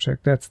the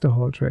object. That's the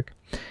whole trick.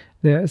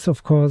 There is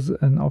of course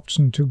an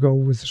option to go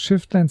with a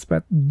shift lens,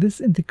 but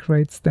this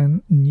integrates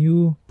then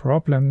new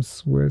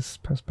problems with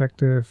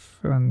perspective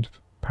and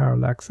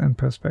parallax and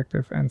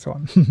perspective and so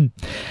on.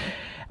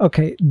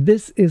 Okay,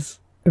 this is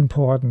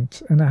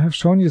important, and I have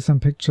shown you some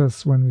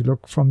pictures when we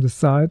look from the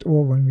side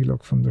or when we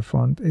look from the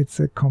front. It's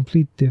a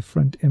complete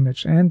different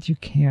image, and you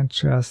can't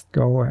just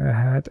go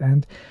ahead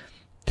and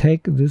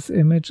take this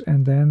image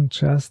and then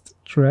just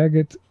drag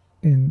it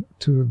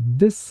into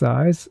this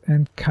size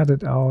and cut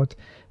it out,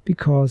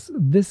 because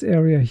this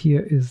area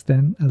here is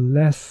then a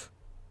less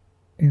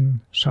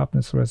in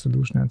sharpness,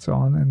 resolution and so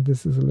on, and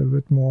this is a little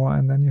bit more,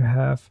 and then you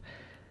have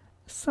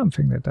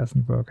something that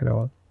doesn't work at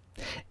all.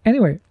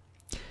 Anyway,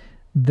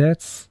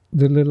 that's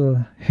the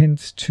little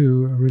hint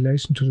to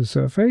relation to the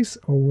surface,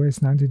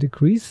 always 90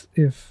 degrees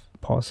if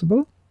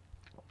possible.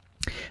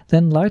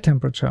 Then light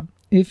temperature.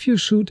 If you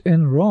shoot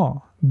in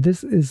RAW,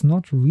 this is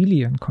not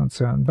really a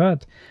concern,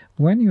 but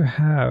when you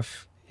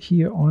have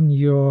here on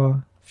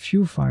your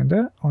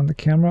viewfinder on the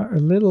camera a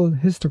little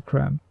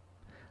histogram,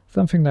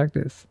 something like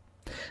this,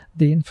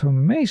 the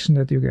information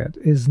that you get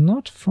is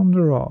not from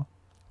the RAW,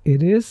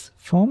 it is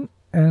from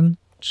an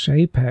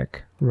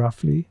JPEG,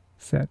 roughly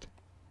said.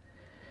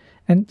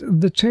 And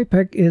the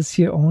JPEG is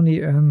here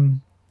only a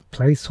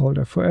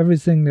placeholder for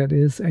everything that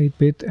is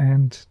 8-bit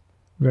and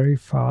very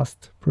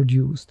fast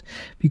produced,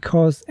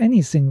 because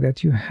anything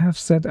that you have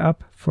set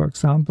up, for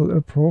example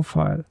a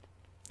profile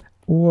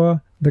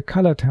or the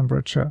color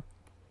temperature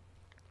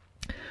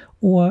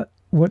or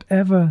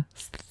whatever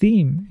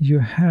theme you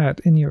had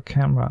in your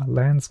camera,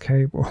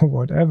 landscape or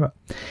whatever,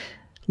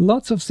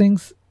 lots of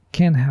things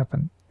can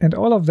happen, and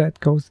all of that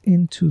goes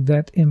into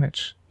that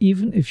image,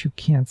 even if you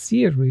can't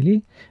see it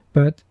really,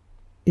 but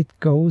it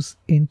goes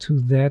into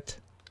that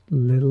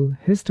little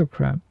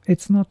histogram.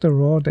 It's not the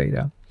raw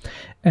data.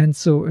 And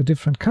so a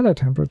different color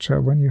temperature,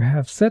 when you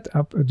have set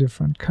up a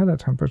different color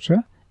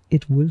temperature,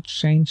 it will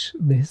change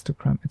the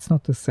histogram. It's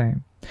not the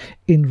same.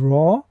 In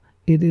RAW,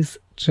 it is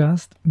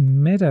just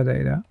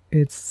metadata.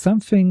 It's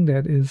something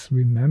that is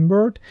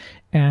remembered,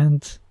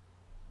 and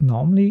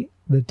normally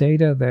the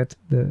data that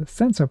the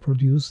sensor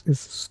produces is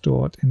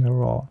stored in the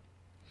RAW.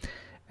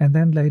 And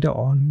then later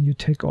on, you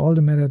take all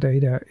the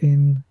metadata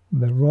in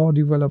the RAW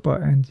developer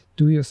and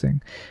do your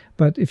thing.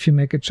 But if you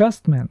make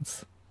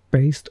adjustments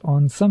based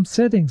on some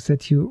settings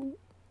that you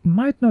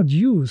might not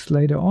use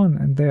later on,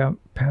 and they are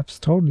perhaps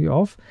totally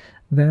off,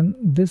 then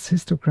this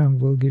histogram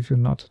will give you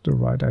not the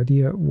right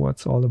idea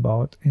what's all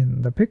about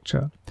in the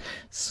picture.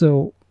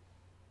 So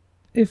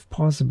if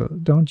possible,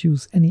 don't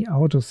use any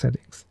auto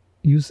settings.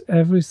 Use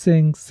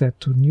everything set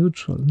to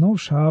neutral. No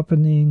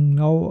sharpening,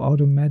 no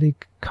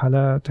automatic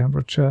color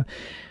temperature,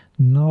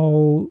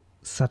 no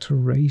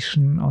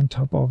saturation on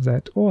top of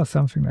that or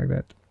something like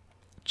that.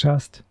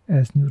 Just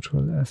as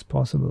neutral as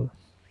possible.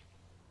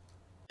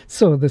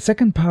 So the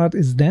second part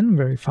is then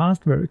very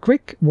fast, very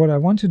quick. What I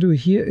want to do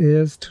here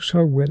is to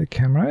show where the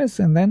camera is,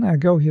 and then I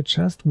go here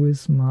just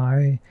with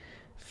my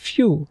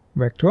view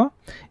vector,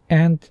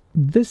 and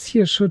this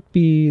here should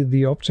be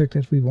the object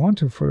that we want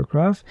to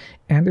photograph.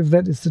 And if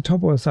that is the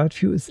top or side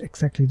view, is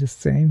exactly the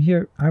same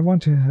here. I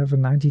want to have a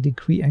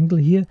 90-degree angle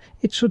here.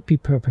 It should be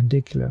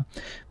perpendicular,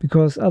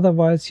 because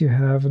otherwise you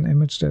have an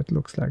image that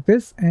looks like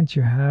this, and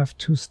you have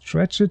to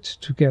stretch it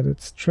to get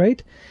it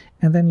straight.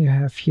 And then you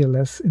have here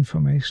less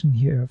information,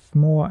 here you have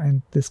more,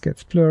 and this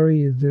gets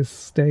blurry, this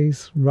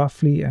stays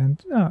roughly,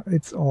 and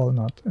it's all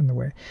not in the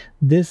way.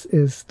 This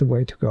is the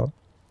way to go.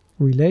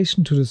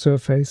 Relation to the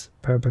surface,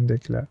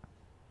 perpendicular.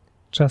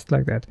 Just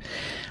like that.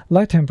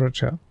 Light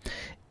temperature.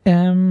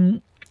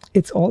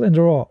 It's all in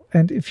the RAW,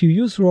 and if you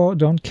use RAW,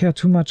 don't care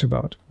too much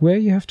about. Where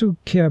you have to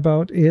care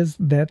about is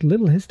that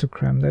little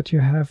histogram that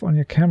you have on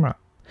your camera.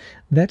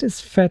 That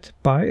is fed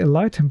by a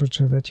light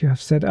temperature that you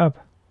have set up.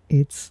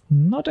 It's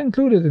not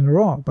included in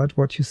RAW, but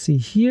what you see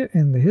here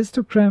in the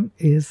histogram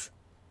is,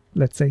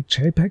 let's say,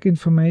 JPEG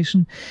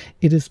information.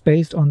 It is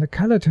based on the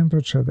color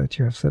temperature that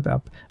you have set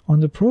up, on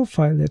the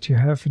profile that you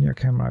have in your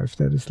camera, if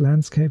that is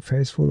landscape,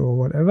 faceful, or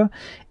whatever.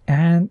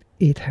 And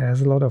it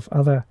has a lot of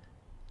other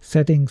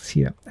settings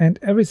here. And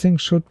everything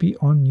should be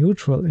on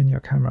neutral in your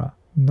camera.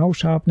 No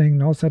sharpening,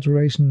 no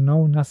saturation,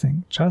 no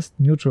nothing, just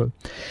neutral.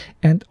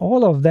 And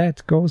all of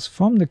that goes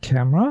from the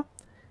camera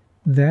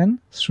then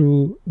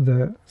through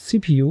the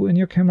CPU in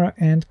your camera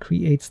and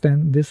creates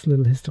then this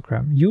little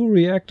histogram. You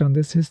react on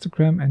this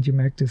histogram and you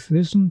make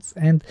decisions,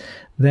 and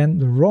then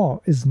the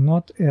RAW is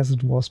not as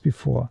it was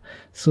before.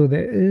 So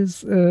there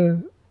is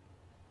a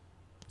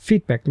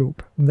feedback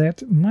loop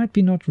that might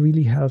be not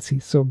really healthy.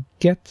 So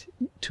get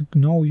to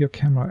know your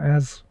camera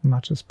as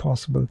much as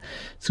possible,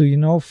 so you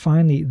know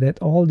finally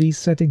that all these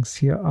settings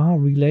here are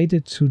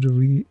related to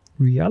the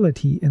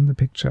reality in the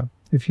picture.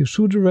 If you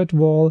shoot a red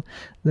wall,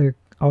 the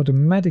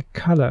automatic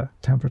color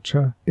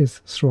temperature is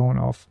thrown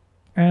off,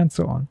 and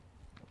so on.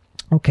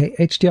 Okay,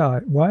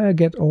 HDRI. Why I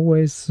get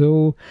always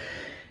so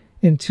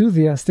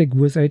enthusiastic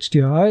with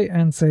HDRI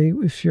and say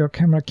if your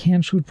camera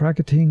can shoot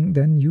bracketing,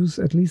 then use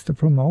at least a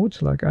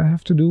promote, like I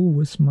have to do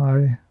with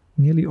my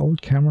nearly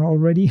old camera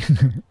already.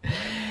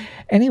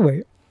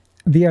 Anyway,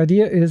 the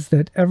idea is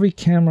that every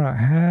camera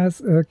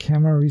has a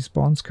camera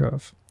response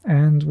curve,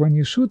 and when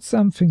you shoot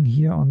something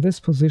here on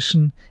this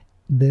position,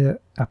 the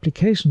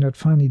application that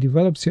finally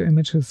develops your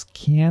images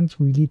can't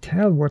really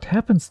tell what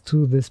happens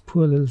to this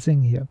poor little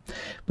thing here.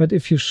 But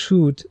if you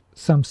shoot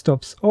some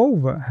stops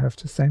over, have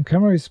the same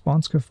camera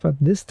response curve, but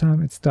this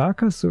time it's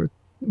darker, so it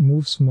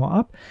moves more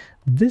up.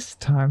 This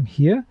time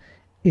here,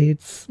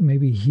 it's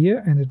maybe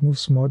here and it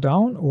moves more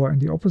down or in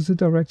the opposite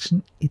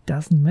direction. It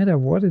doesn't matter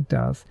what it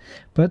does,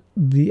 but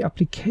the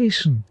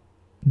application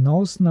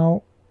knows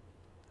now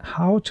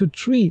how to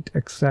treat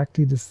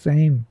exactly the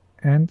same,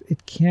 and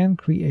it can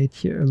create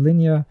here a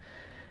linear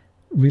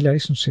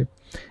relationship.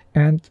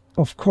 And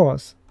of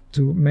course,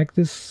 to make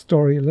this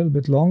story a little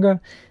bit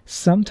longer,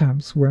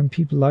 sometimes when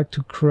people like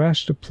to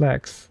crash the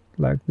plaques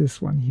like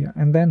this one here,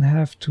 and then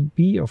have to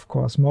be, of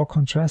course, more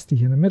contrasty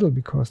here in the middle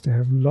because they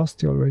have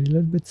lost already a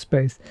little bit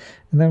space,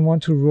 and then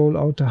want to roll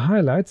out the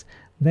highlights,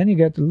 then you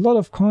get a lot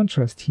of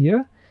contrast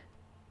here,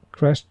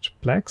 crashed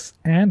plaques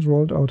and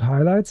rolled out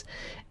highlights,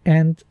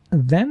 and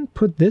then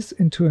put this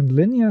into a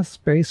linear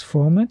space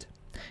format.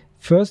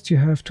 First you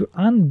have to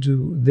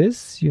undo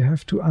this, you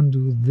have to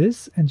undo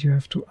this, and you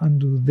have to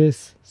undo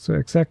this. So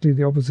exactly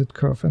the opposite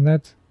curve. And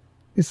that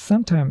is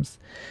sometimes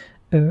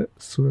a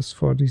source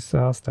for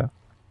disaster.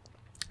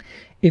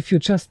 If you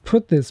just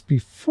put this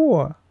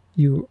before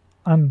you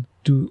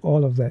undo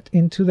all of that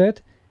into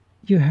that,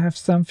 you have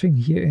something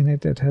here in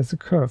it that has a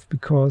curve,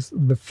 because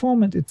the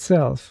format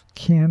itself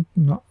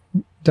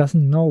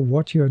doesn't know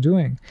what you're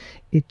doing.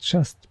 It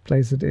just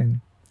plays it in.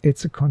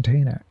 It's a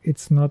container.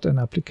 It's not an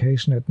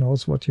application that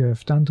knows what you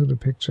have done to the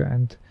picture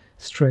and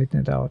straighten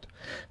it out.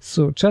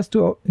 So just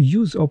to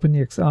use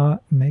OpenEXR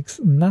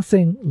makes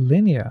nothing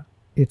linear.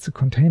 It's a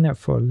container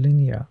for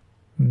linear,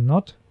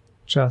 not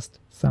just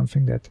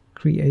something that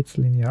creates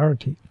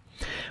linearity.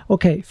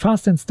 Okay,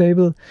 fast and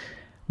stable.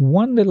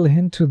 One little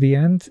hint to the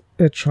end,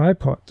 a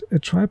tripod. A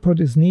tripod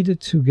is needed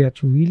to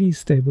get really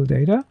stable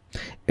data,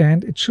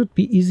 and it should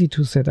be easy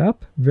to set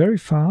up, very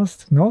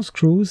fast, no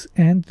screws,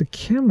 and the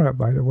camera,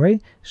 by the way,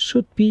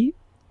 should be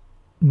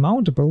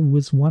mountable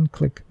with one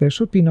click. There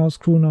should be no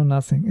screw, no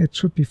nothing. It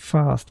should be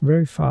fast,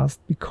 very fast,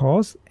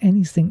 because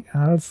anything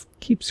else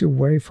keeps you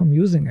away from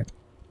using it.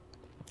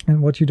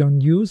 And what you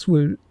don't use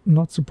will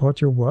not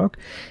support your work,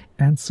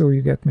 and so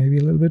you get maybe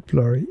a little bit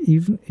blurry,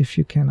 even if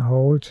you can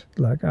hold,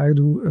 like I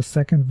do, a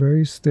second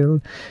very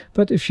still.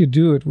 But if you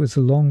do it with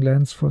a long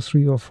lens for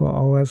 3 or 4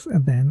 hours,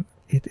 and then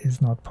it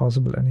is not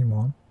possible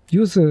anymore.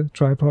 Use a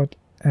tripod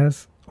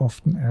as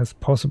often as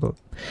possible.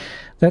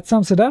 That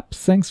sums it up.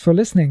 Thanks for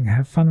listening.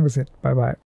 Have fun with it. Bye bye.